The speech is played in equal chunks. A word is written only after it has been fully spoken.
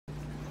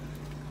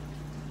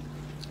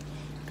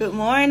Good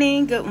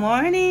morning, good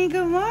morning,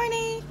 good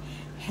morning.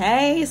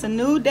 Hey, it's a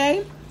new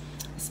day,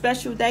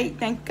 special day,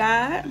 thank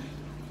God.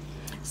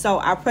 So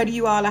I pray to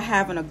you all are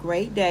having a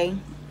great day.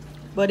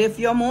 But if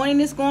your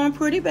morning is going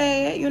pretty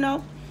bad,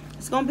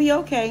 it's going to be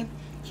okay.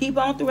 Keep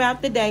on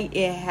throughout the day.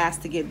 It has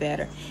to get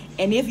better.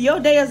 And if your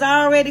day is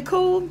already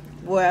cool,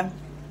 well,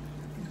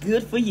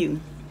 good for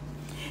you.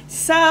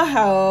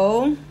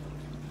 So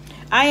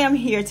I am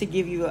here to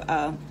give you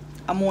a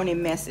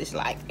morning message,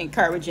 like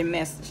encouraging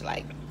message,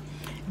 like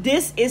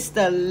this is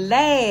the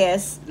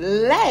last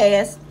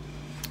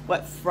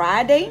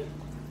Friday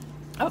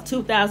of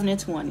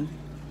 2020.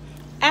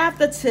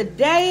 After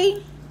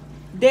today,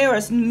 there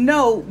is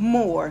no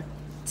more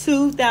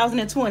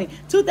 2020.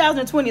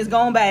 2020 is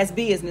going by its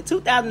business.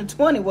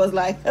 2020 was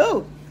like,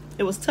 oh,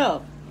 it was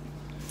tough.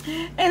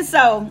 And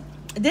so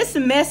this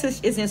message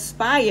is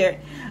inspired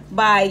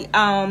by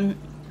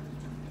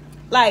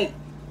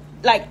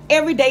like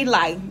everyday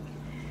life.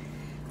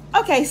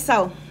 Okay,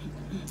 so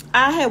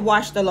I had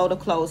washed a load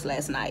of clothes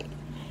last night.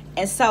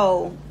 And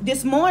so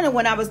this morning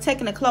when I was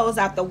taking the clothes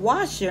out the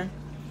washer,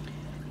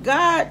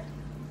 God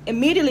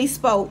immediately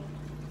spoke.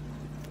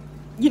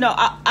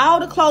 All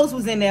the clothes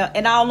was in there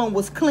and all of them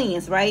was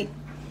cleansed, right?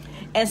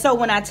 And so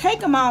when I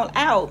take them all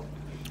out,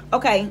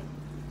 okay,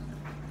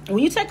 when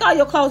you take all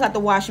your clothes out the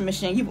washing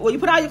machine, you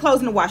put all your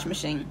clothes in the washing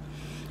machine,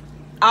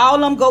 all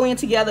of them go in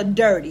together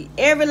dirty.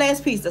 Every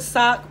last piece, the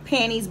sock,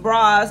 panties,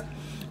 bras,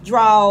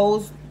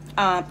 drawers,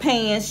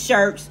 pants,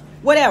 shirts,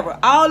 whatever,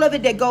 all of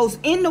it that goes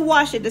in the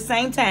wash at the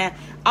same time,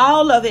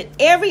 all of it,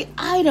 every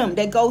item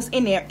that goes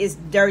in there is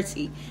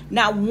dirty.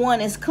 Not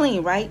one is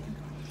clean, right?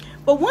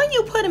 But when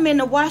you put them in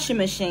the washing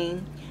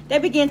machine, they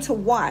begin to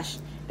wash.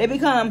 They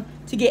become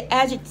to get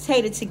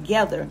agitated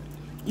together.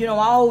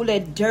 All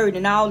that dirt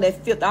and all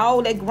that filth,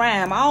 all that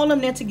grime, all of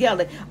them there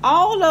together.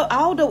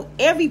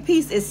 Every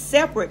piece is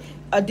separate,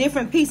 a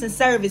different piece and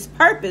serve its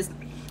purpose.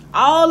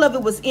 All of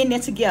it was in there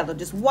together,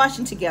 just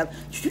washing together.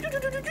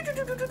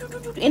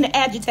 In the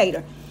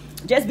agitator,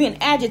 just being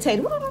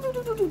agitated,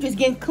 just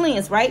getting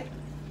cleansed, right?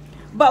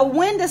 But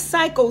when the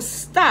cycle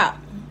stopped,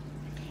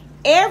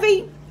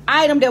 every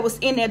item that was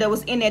in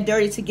there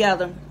dirty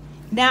together,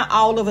 now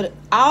all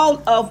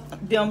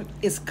of them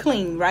is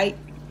clean, right?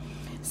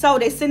 So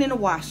they sit in the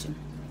washing.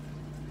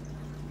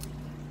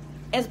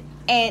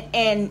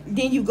 And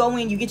then you go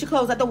in, you get your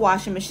clothes out the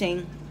washing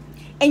machine,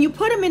 and you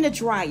put them in the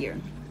dryer.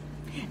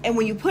 And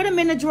when you put them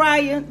in the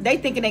dryer, they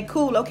thinking they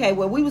cool. Okay,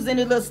 well, we was in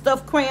a little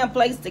stuffed crayon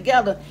place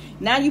together.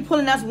 Now you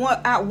pulling us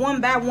out one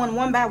by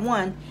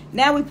one.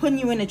 Now we putting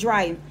you in the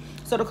dryer.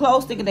 So the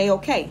clothes thinking they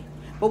okay.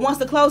 But once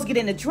the clothes get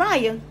in the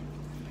dryer,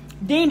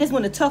 then that's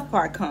when the tough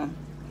part come.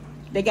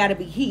 They got to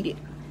be heated.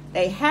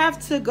 They have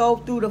to go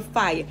through the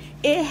fire.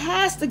 It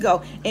has to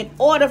go in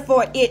order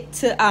for it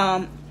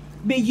to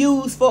be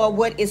used for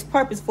what it's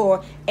purpose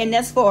for, and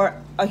that's for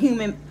a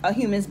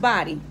human's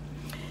body.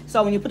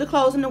 So when you put the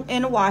clothes in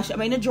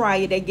the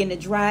dryer, they getting it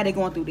dry. They're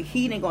going through the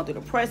heat. They're going through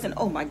the pressing.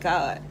 Oh my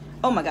God,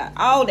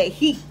 all that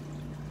heat.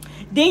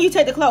 Then you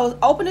take the clothes,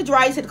 open the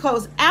dryer, take the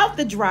clothes out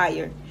the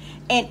dryer,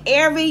 and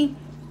every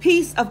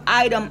piece of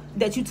item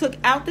that you took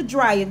out the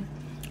dryer,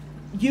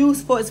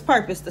 used for its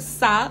purpose. The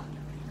sock,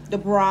 the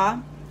bra,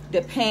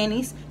 the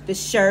panties, the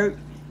shirt,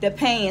 the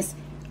pants.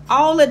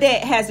 All of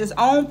that has its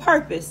own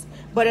purpose,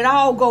 but it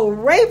all go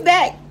right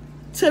back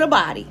to the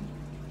body.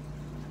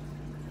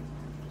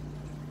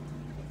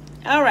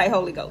 All right,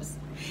 Holy Ghost.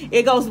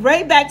 It goes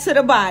right back to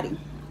the body,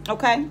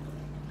 okay?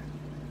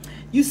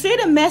 You see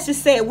the message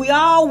said we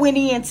all went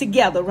in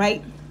together,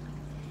 right?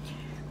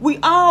 We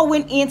all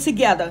went in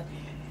together.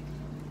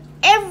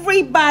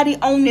 Everybody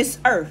on this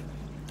earth.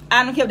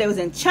 I don't care if they was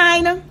in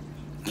China,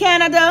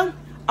 Canada,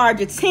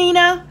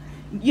 Argentina,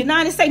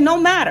 United States, no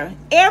matter.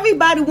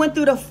 Everybody went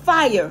through the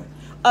fire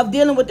of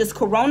dealing with this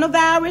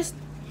coronavirus,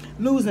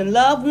 losing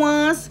loved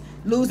ones,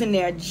 losing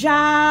their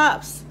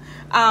jobs,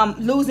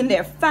 losing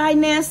their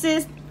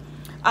finances.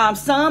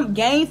 Some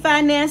gained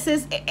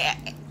finances.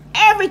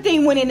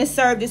 Everything went in and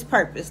served its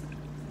purpose.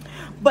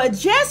 But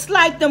just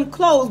like them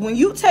clothes, when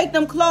you take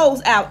them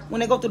clothes out, when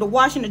they go through the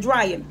wash and the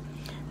dryer,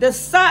 the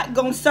sock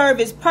gonna serve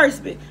its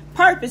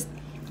purpose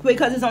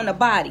because it's on the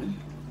body.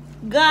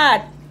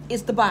 God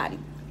is the body.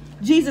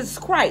 Jesus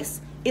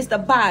Christ is the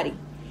body.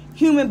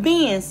 Human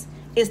beings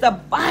is the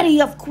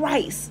body of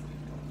Christ.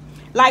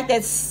 Like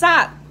that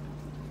sock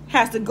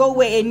has to go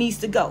where it needs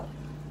to go.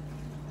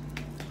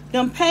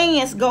 Them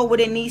pants go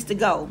where it needs to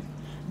go.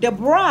 The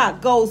bra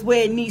goes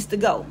where it needs to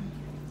go.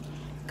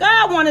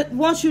 God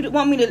wants me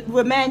to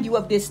remind you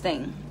of this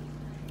thing.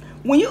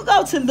 When you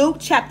go to Luke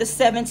chapter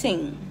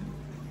 17,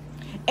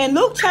 in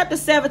Luke chapter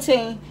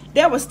 17,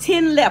 there was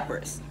 10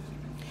 lepers,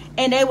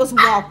 and they was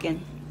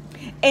walking,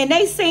 and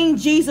they seen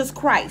Jesus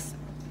Christ,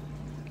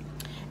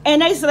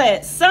 and they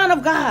said, Son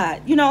of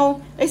God,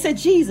 they said,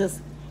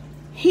 Jesus,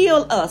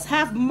 heal us,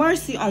 have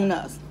mercy on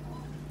us.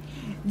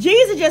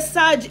 Jesus just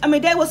saw,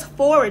 they was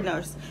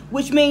foreigners,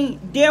 which means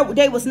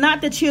they was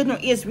not the children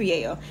of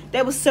Israel.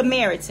 They was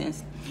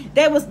Samaritans.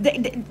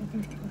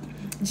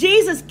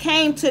 Jesus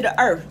came to the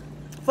earth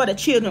for the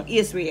children of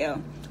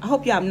Israel, I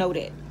hope y'all know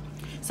that.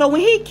 So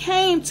when he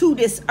came to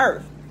this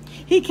earth,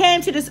 he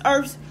came to this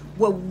earth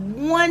with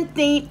one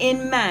thing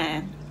in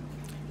mind: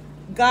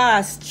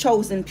 God's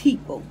chosen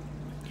people.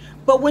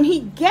 But when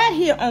he got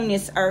here on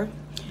this earth,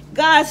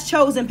 God's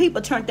chosen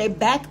people turned their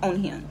back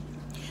on him.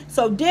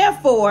 So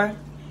therefore,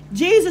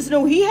 Jesus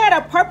knew he had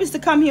a purpose to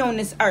come here on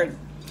this earth.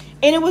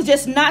 And it was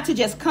just not to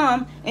just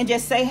come and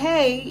just say,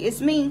 hey,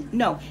 it's me.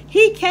 No,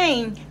 he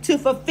came to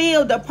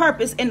fulfill the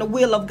purpose and the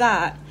will of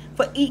God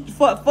for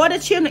the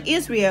children of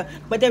Israel,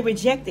 but they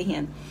rejected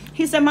him.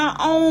 He said, my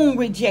own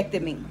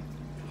rejected me.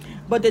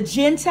 But the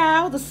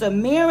Gentiles, the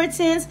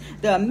Samaritans,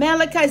 the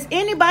Amalekites,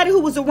 anybody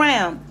who was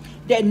around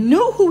that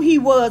knew who he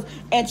was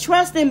and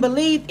trusted and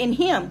believed in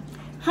him,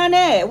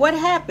 honey, what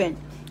happened?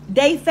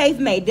 Their faith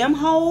made them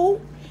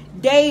whole.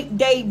 They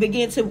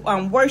began to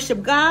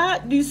worship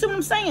God. Do you see what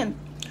I'm saying?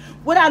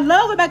 What I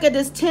love about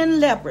this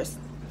 10 lepers,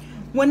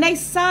 when they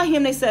saw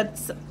him, they said,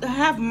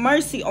 have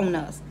mercy on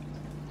us.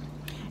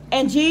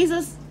 And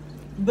Jesus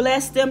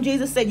blessed them.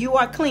 Jesus said, you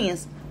are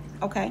cleansed.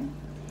 Okay.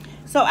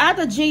 So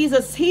after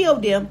Jesus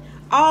healed them,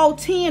 all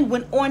 10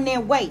 went on their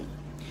way.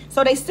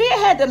 So they still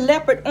had the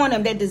leopard on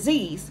them, that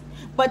disease.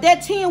 But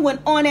that 10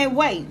 went on their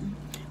way.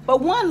 But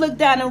one looked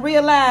down and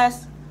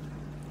realized,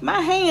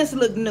 my hands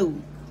look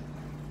new.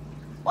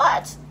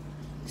 What?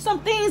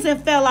 Some things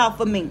that fell out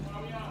for me.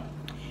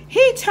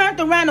 He turned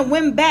around and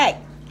went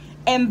back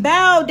and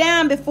bowed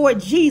down before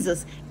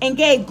Jesus and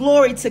gave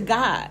glory to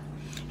God.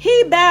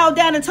 He bowed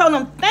down and told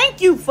him, thank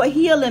you for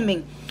healing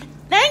me.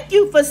 Thank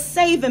you for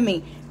saving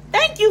me.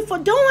 Thank you for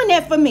doing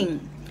that for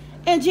me.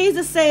 And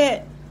Jesus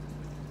said,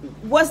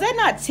 was that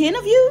not 10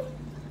 of you?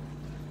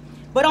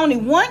 But only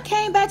one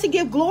came back to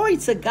give glory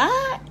to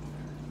God?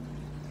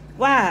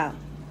 Wow.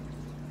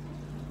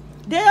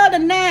 There are the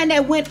 9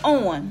 that went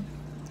on.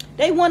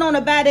 They went on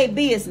about their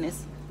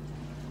business,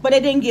 but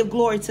they didn't give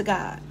glory to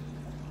God.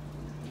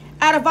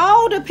 Out of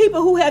all the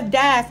people who have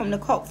died from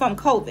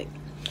COVID,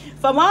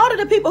 from all of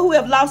the people who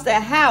have lost their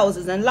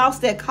houses and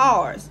lost their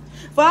cars,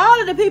 for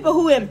all of the people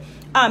who have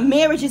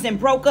marriages and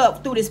broke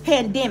up through this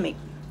pandemic,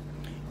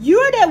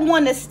 you're that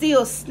one that's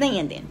still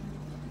standing.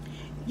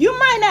 You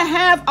might not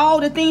have all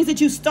the things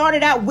that you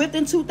started out with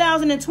in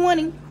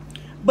 2020,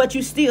 but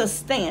you're still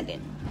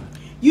standing.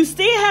 You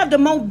still have the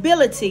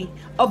mobility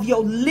of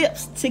your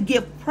lips to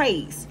give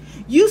praise.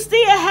 You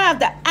still have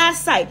the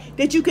eyesight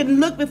that you can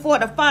look before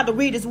the Father,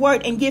 read his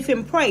word, and give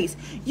him praise.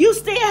 You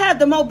still have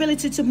the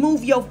mobility to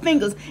move your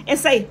fingers and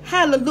say,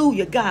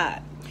 hallelujah,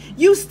 God.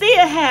 You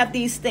still have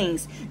these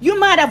things. You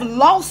might have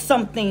lost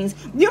some things.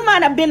 You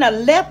might have been a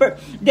leper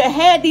that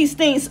had these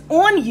things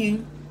on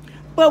you.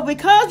 But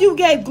because you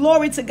gave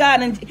glory to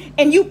God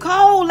and you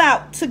called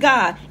out to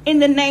God in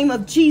the name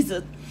of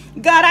Jesus,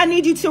 God, I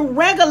need you to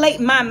regulate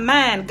my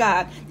mind,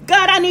 God.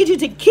 God, I need you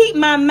to keep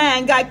my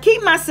mind, God.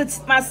 Keep my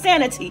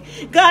sanity.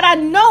 God, I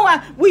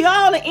know we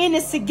all are in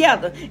this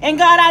together. And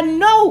God, I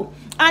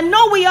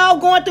know we all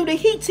going through the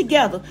heat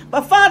together.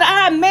 But Father,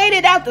 I made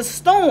it out the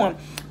storm.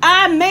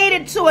 I made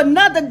it to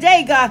another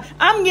day, God.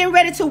 I'm getting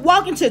ready to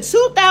walk into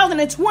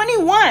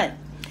 2021.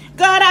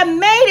 God, I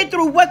made it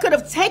through what could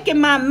have taken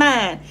my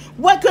mind,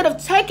 what could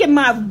have taken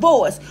my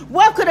voice,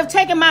 what could have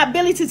taken my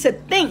ability to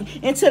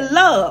think and to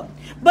love.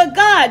 But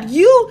God,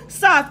 you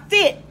saw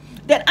fit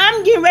that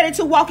I'm getting ready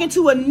to walk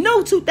into a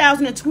new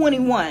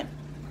 2021.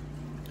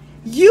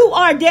 You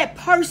are that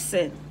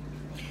person.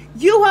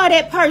 You are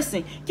that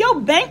person.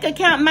 Your bank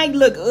account might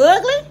look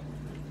ugly,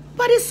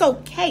 but it's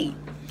okay.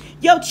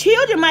 Your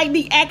children might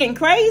be acting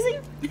crazy,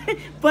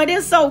 but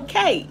it's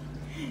okay.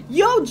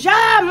 Your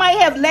job might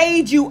have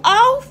laid you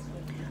off,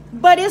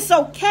 but it's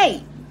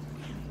okay.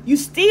 You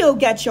still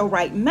got your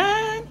right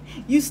mind.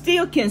 You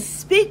still can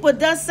speak what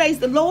thus says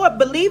the Lord,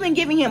 believe in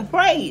giving him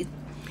praise.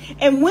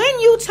 And when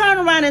you turn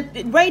around,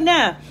 and right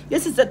now,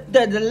 this is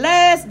the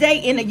last day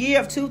in the year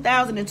of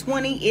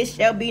 2020, it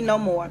shall be no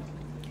more.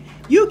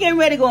 You getting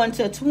ready to go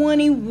into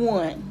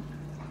 21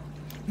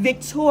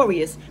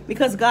 victorious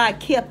because God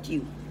kept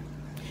you.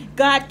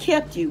 God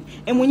kept you.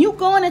 And when you're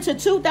going into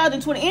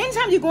 2020,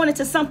 anytime you're going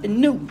into something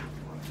new,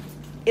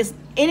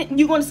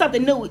 you're going to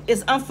something new,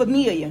 it's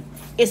unfamiliar.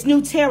 It's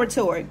new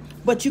territory,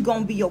 but you're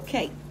going to be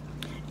okay.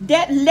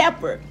 That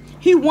leper,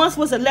 he once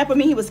was a leper. I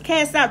mean, he was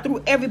cast out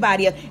through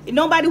everybody.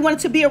 Nobody wanted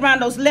to be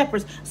around those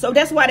lepers. So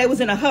that's why they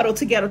was in a huddle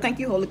together. Thank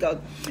you, Holy Ghost.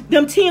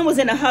 Them 10 was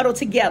in a huddle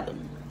together.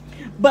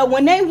 But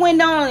when they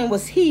went on and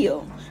was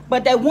healed,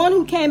 but that one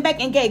who came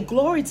back and gave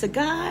glory to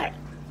God,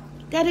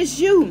 that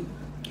is you.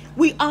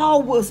 We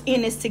all was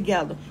in this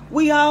together.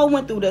 We all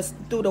went through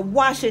the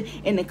washing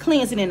and the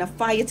cleansing and the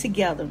fire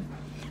together.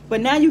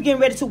 But now you're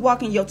getting ready to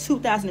walk in your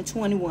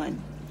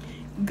 2021.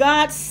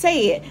 God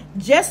said,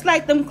 just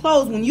like them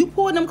clothes, when you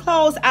pull them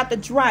clothes out the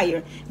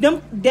dryer,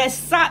 that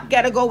sock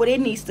got to go where it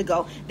needs to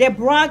go. That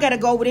bra got to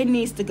go where it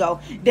needs to go.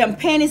 Them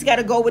panties got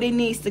to go where it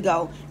needs to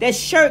go. That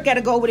shirt got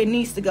to go where it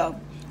needs to go.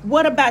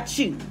 What about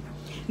you?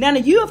 Now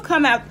that you have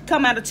come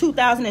out of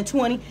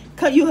 2020,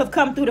 you have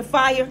come through the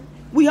fire,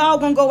 we all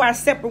going to go our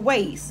separate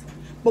ways.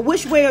 But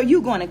which way are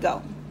you going to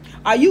go?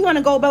 Are you going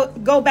to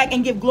go back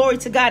and give glory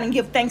to God and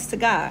give thanks to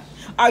God?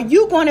 Are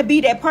you going to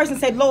be that person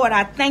and say, Lord,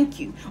 I thank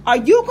you? Are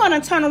you going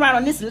to turn around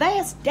on this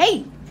last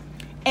day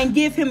and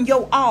give him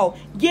your all?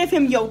 Give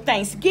him your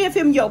thanks. Give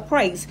him your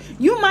praise.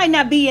 You might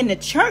not be in the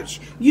church,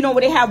 where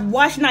they have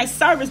wash night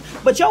service,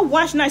 but your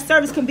wash night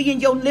service can be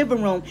in your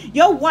living room.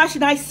 Your wash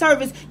night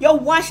service, your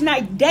wash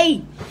night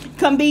day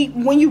can be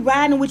when you're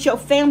riding with your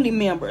family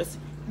members.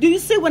 Do you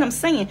see what I'm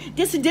saying?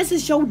 This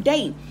is your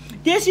day.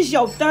 This is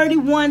your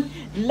 31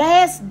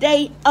 last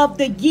day of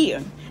the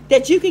year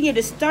that you can get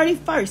this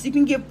 31st. You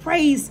can give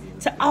praise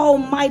to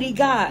Almighty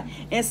God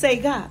and say,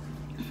 God,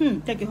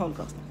 thank you, Holy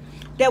Ghost.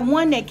 That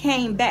one that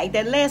came back,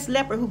 that last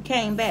leper who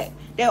came back,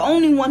 that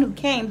only one who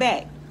came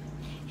back,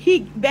 he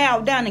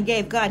bowed down and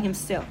gave God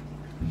himself.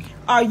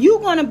 Are you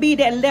going to be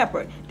that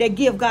leper that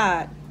give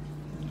God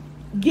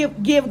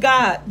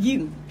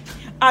you?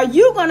 Are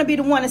you going to be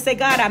the one to say,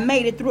 God, I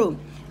made it through?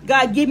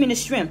 God, give me the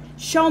strength.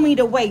 Show me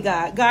the way,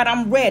 God. God,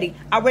 I'm ready.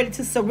 I'm ready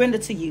to surrender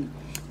to you.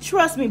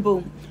 Trust me,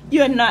 boo.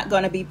 You're not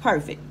going to be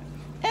perfect.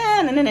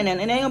 And it ain't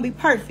going to be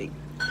perfect.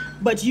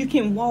 But you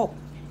can walk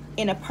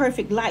in a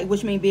perfect light,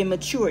 which means being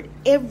matured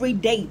every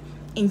day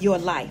in your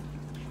life.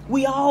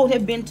 We all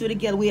have been through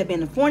together. We have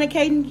been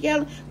fornicating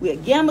together. We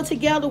have gambled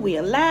together. We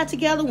have lied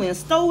together. We have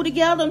stole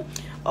together.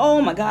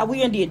 Oh, my God.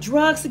 We did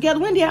drugs together.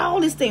 We did all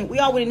these things. We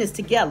all went in this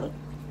together.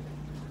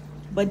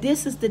 But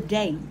this is the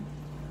day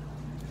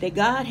that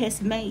God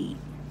has made,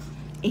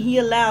 and he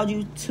allowed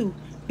you to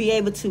be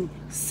able to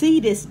see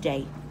this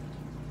day.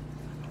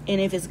 And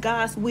if it's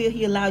God's will,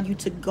 he allowed you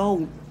to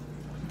go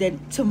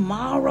that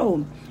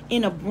tomorrow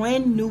in a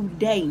brand new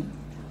day.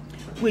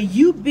 Will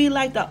you be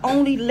like the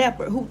only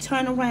leper who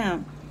turned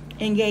around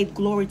and gave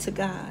glory to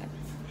God?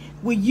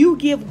 Will you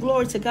give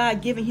glory to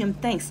God, giving him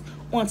thanks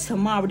on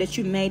tomorrow that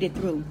you made it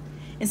through?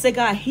 And say,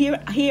 God, here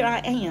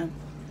I am.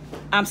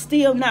 I'm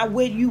still not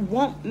where you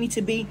want me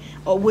to be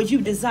or where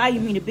you desire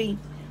me to be.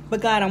 But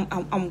God,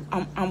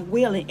 I'm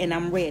willing and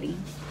I'm ready.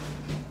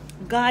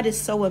 God is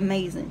so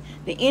amazing.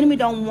 The enemy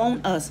don't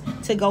want us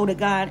to go to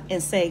God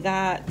and say,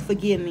 God,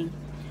 forgive me.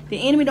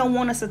 The enemy don't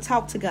want us to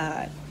talk to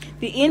God.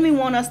 The enemy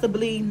want us to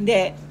believe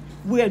that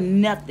we're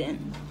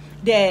nothing.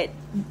 That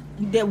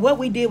what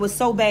we did was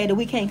so bad that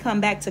we can't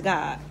come back to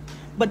God.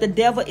 But the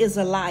devil is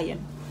a liar.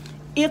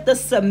 If the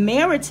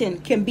Samaritan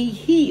can be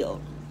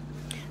healed,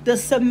 the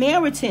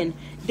Samaritan,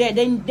 that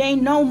they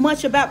know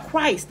much about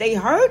Christ. They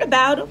heard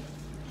about him,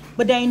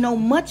 but they ain't know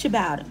much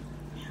about him.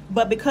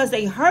 But because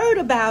they heard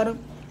about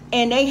him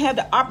and they have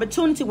the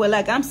opportunity where,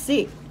 like, I'm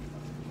sick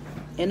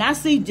and I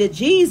see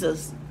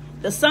Jesus,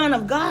 the Son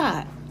of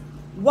God,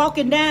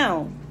 walking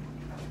down.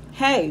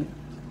 Hey,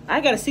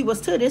 I got to see what's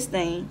to this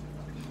thing.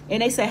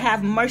 And they say,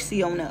 have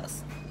mercy on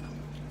us.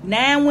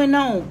 9 went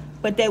on,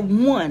 but that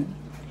one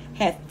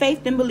had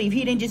faith and belief.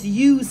 He didn't just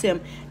use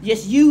him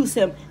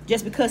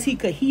just because he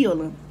could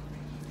heal him.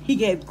 He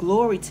gave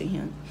glory to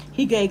him.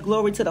 He gave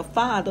glory to the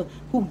Father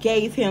who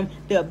gave him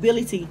the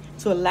ability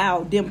to allow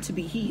them to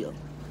be healed.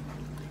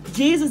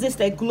 Jesus is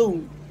that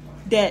glue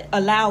that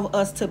allows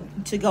us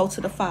to go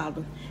to the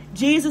Father.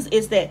 Jesus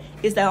is the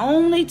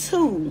only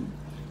tool.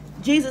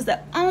 Jesus the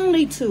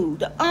only tool.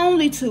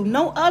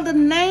 No other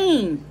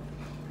name.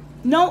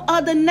 No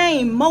other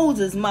name.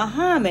 Moses,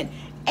 Muhammad,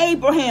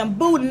 Abraham,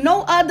 Buddha.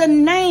 No other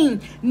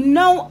name.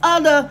 No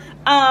other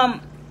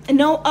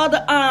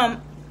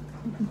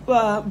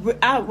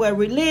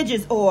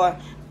religious or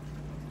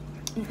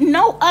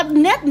no other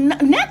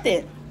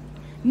nothing.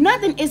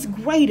 Nothing is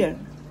greater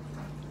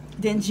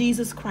than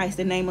Jesus Christ,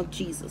 the name of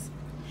Jesus.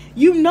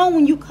 You know,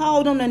 when you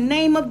called on the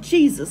name of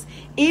Jesus,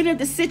 even if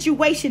the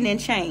situation didn't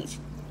change,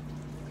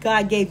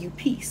 God gave you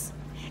peace.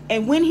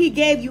 And when he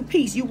gave you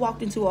peace, you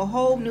walked into a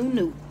whole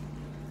new.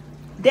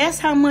 That's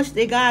how much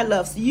that God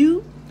loves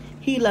you.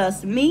 He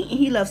loves me, and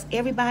he loves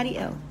everybody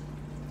else.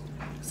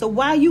 So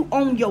while you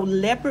on your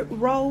leopard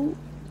robe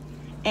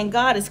and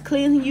God is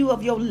cleansing you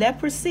of your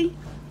leprosy,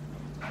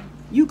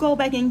 you go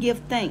back and give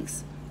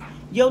thanks.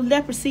 Your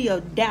leprosy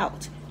of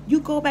doubt, you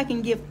go back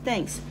and give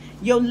thanks.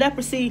 Your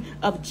leprosy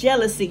of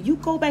jealousy, you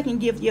go back and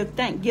give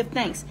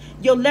thanks.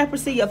 Your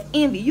leprosy of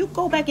envy, you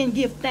go back and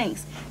give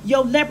thanks.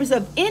 Your leprosy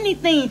of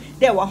anything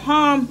that will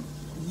harm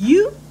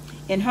you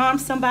and harm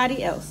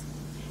somebody else.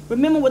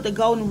 Remember with the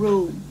golden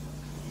rule,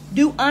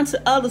 do unto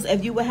others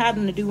as you would have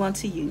them to do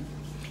unto you.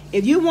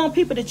 If you want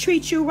people to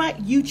treat you right,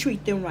 you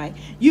treat them right.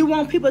 You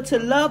want people to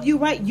love you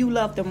right, you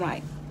love them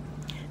right.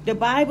 The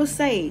Bible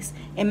says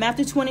in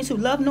Matthew 22,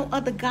 love no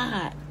other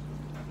God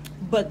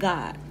but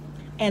God,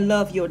 and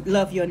love your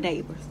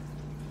neighbors.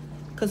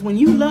 Because when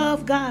you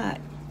love God,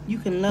 you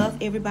can love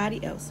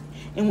everybody else.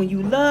 And when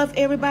you love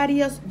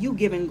everybody else, you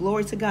giving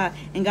glory to God.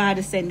 And God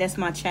is saying, that's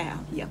my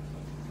child. Yeah.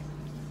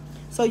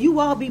 So you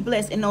all be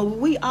blessed. And know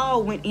we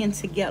all went in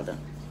together,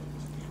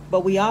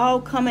 but we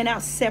all coming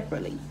out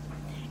separately.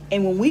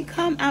 And when we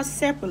come out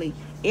separately,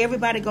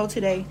 everybody go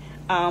to their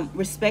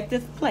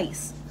respective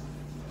place.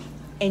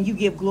 And you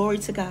give glory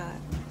to God.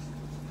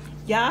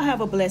 Y'all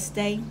have a blessed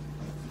day.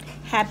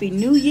 Happy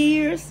New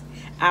Year's.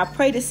 I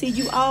pray to see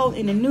you all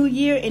in the new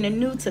year, in the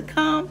new to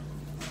come.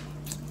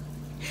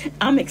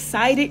 I'm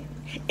excited,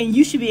 and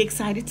you should be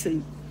excited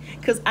too.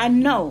 Because I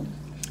know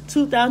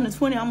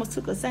 2020 almost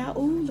took us out.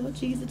 Oh, Lord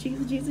Jesus,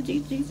 Jesus, Jesus,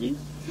 Jesus, Jesus,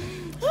 Jesus.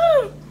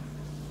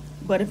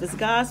 But if it's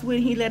God's will,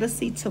 he let us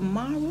see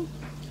tomorrow,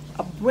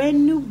 a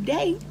brand new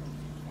day.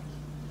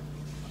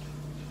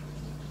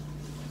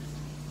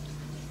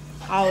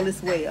 All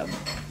is well.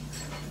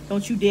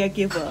 Don't you dare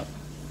give up.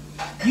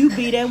 You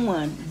be that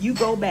one. You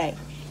go back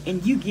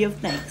and you give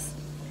thanks.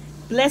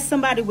 Bless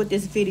somebody with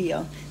this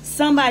video.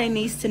 Somebody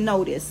needs to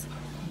know this.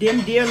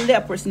 Them dear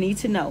lepers need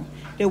to know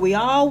that we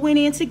all went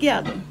in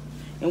together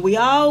and we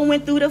all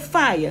went through the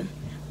fire.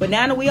 But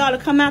now that we all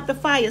come out the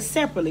fire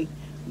separately,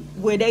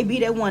 will they be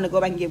that one to go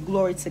back and give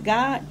glory to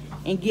God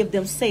and give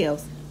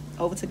themselves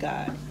over to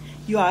God?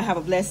 You all have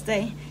a blessed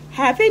day.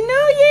 Happy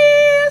New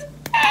Year's!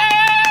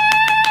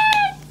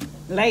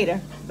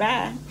 Later.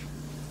 Bye.